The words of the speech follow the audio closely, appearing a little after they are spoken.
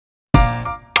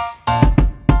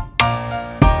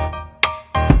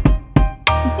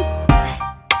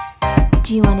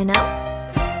Do you want to know?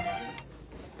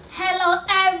 Hello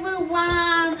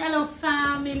everyone, hello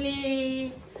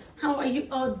family. How are you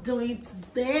all doing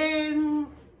today?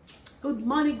 Good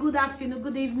morning, good afternoon,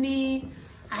 good evening.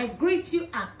 I greet you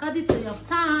according to your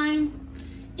time.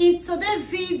 In today's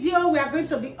video, we are going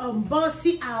to be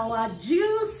unboxing our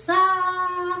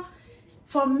juicer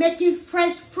for making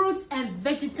fresh fruit and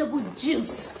vegetable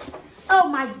juice. Oh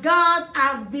my God,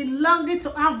 I've been longing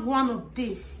to have one of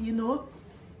these, you know.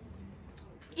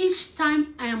 Each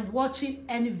time I am watching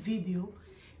any video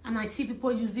and I see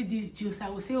people using this juice, I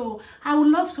will say, oh, I would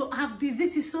love to have this.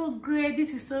 This is so great.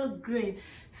 This is so great.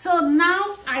 So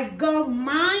now I got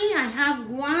mine. I have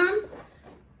one.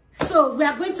 So we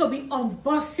are going to be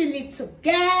unboxing it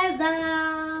together.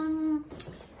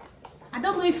 I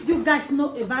don't know if you guys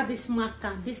know about this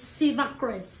marker, this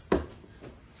Silvercrest.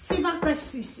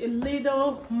 Silvercrest is a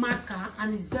little marker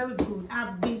and it's very good.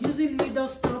 I've been using little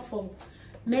stuff for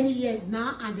many years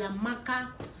now, and their marker,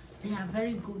 they are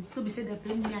very good. Don't be saying they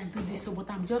pay me and do this, so but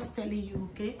I'm just telling you,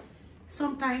 okay?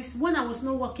 Sometimes when I was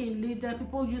not working in Lidl,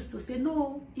 people used to say,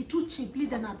 no, it's too cheap.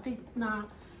 Lidl na take na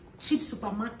cheap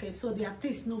supermarket, so their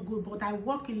taste no good. But I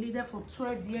worked in Lidl for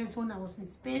 12 years when I was in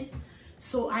Spain,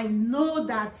 so I know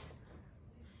that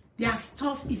their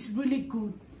stuff is really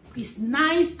good. It's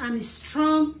nice and it's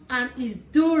strong and it's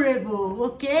durable,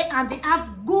 okay? And they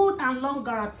have good and long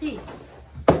guarantee.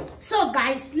 So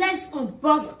guys, let's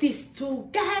unbox this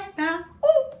together.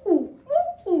 Ooh, ooh,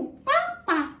 ooh, ooh, pa,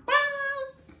 pa, pa.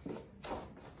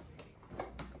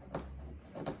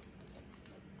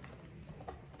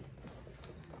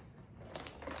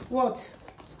 What?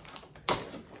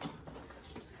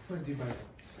 Where did you buy it?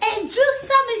 A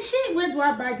juicer machine. Where do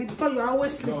I buy it? Because you're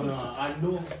always sleeping. No, I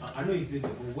know it's little,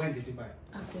 but when did you buy it?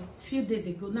 Okay, a few days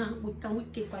ago. Now we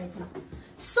keep quiet now.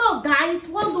 So guys,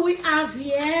 what do we have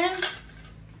here?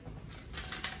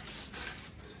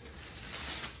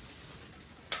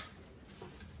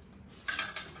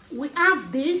 We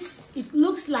have this. It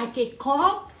looks like a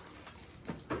cup.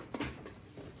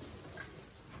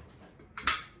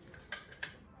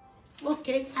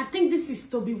 Okay, I think this is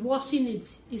to be washing it.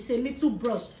 It's a little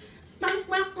brush. Bang,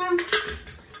 bang, bang.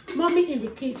 Mommy in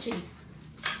the kitchen.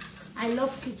 I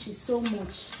love kitchen so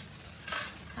much.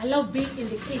 I love being in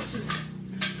the kitchen.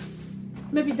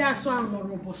 Maybe that's why I'm a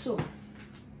robot. So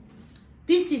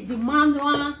this is the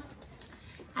manual.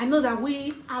 I know that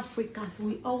we Africans,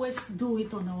 we always do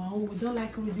it on our own. We don't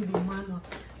like reading the manual.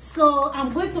 So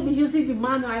I'm going to be using the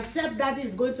manual, except that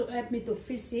is going to help me to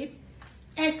fix it.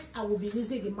 Yes, I will be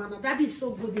using the manual. That is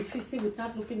so good, the fixing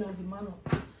without looking at the manual.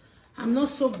 I'm not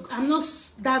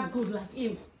that good like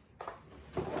him.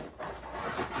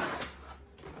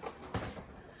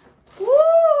 Woo!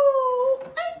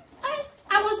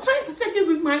 I was trying to take it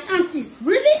with my hands. It's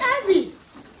really heavy.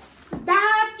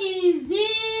 That is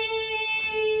it.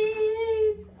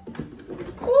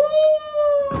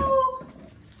 Ooh,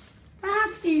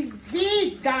 that is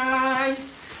it, guys.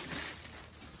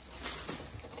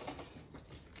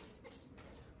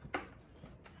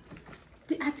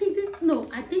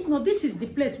 I think no, this is the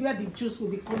place where the juice will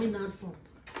be coming out from.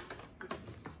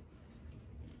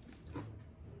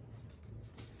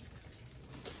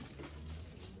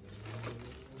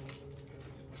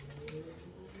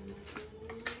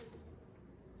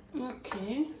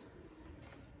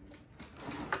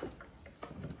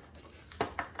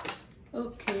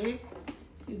 Okay,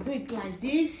 you do it like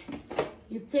this.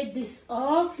 You take this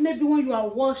off. Maybe when you are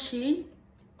washing,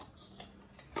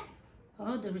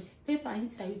 oh, there is paper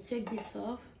inside. You take this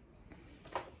off.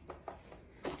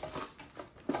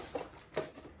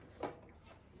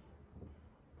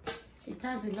 It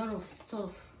has a lot of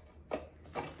stuff.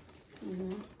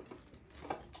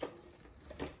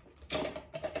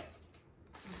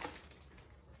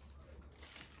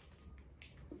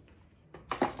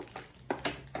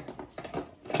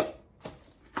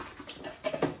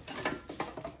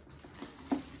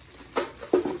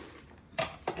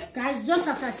 Guys, just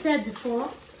as I said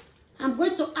before, I'm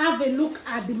going to have a look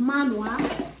at the manual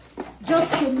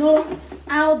just to know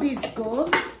how this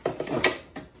goes.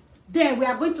 Then we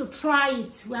are going to try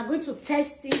it. We are going to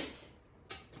test it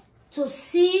to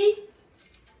see.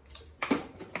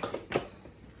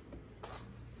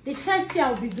 The first thing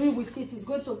I'll be doing with it is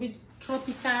going to be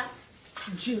tropical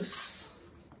juice.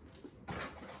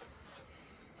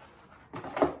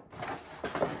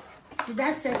 Did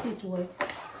I set it well?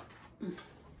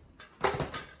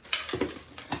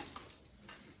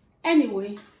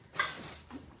 Anyway,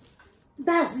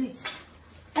 that's it.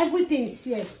 Everything is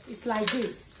here. It's like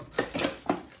this.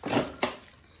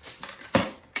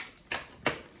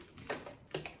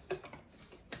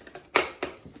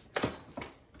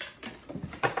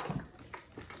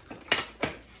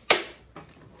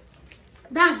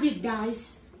 that's it,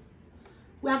 guys.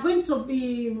 We are going to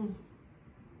be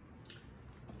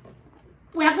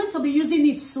using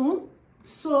it soon.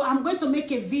 So I'm going to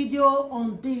make a video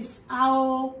on this,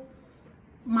 how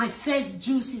my first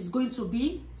juice is going to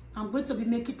be. I'm going to be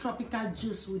making tropical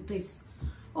juice with this.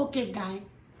 Okay, guys,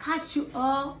 catch you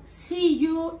all. See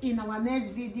you in our next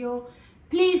video.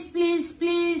 Please, please,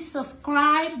 please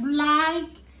subscribe, like,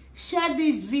 share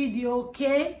this video,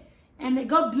 okay? And may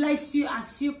God bless you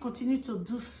as you continue to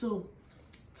do so.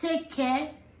 Take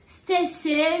care, stay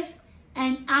safe,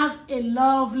 and have a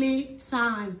lovely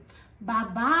time.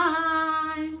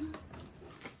 Bye-bye.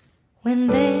 When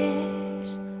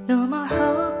there's no more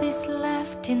hope is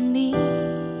left in me,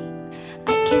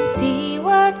 I can see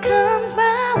what comes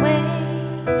my way,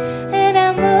 and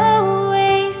I'm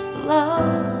always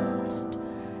lost.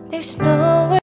 There's no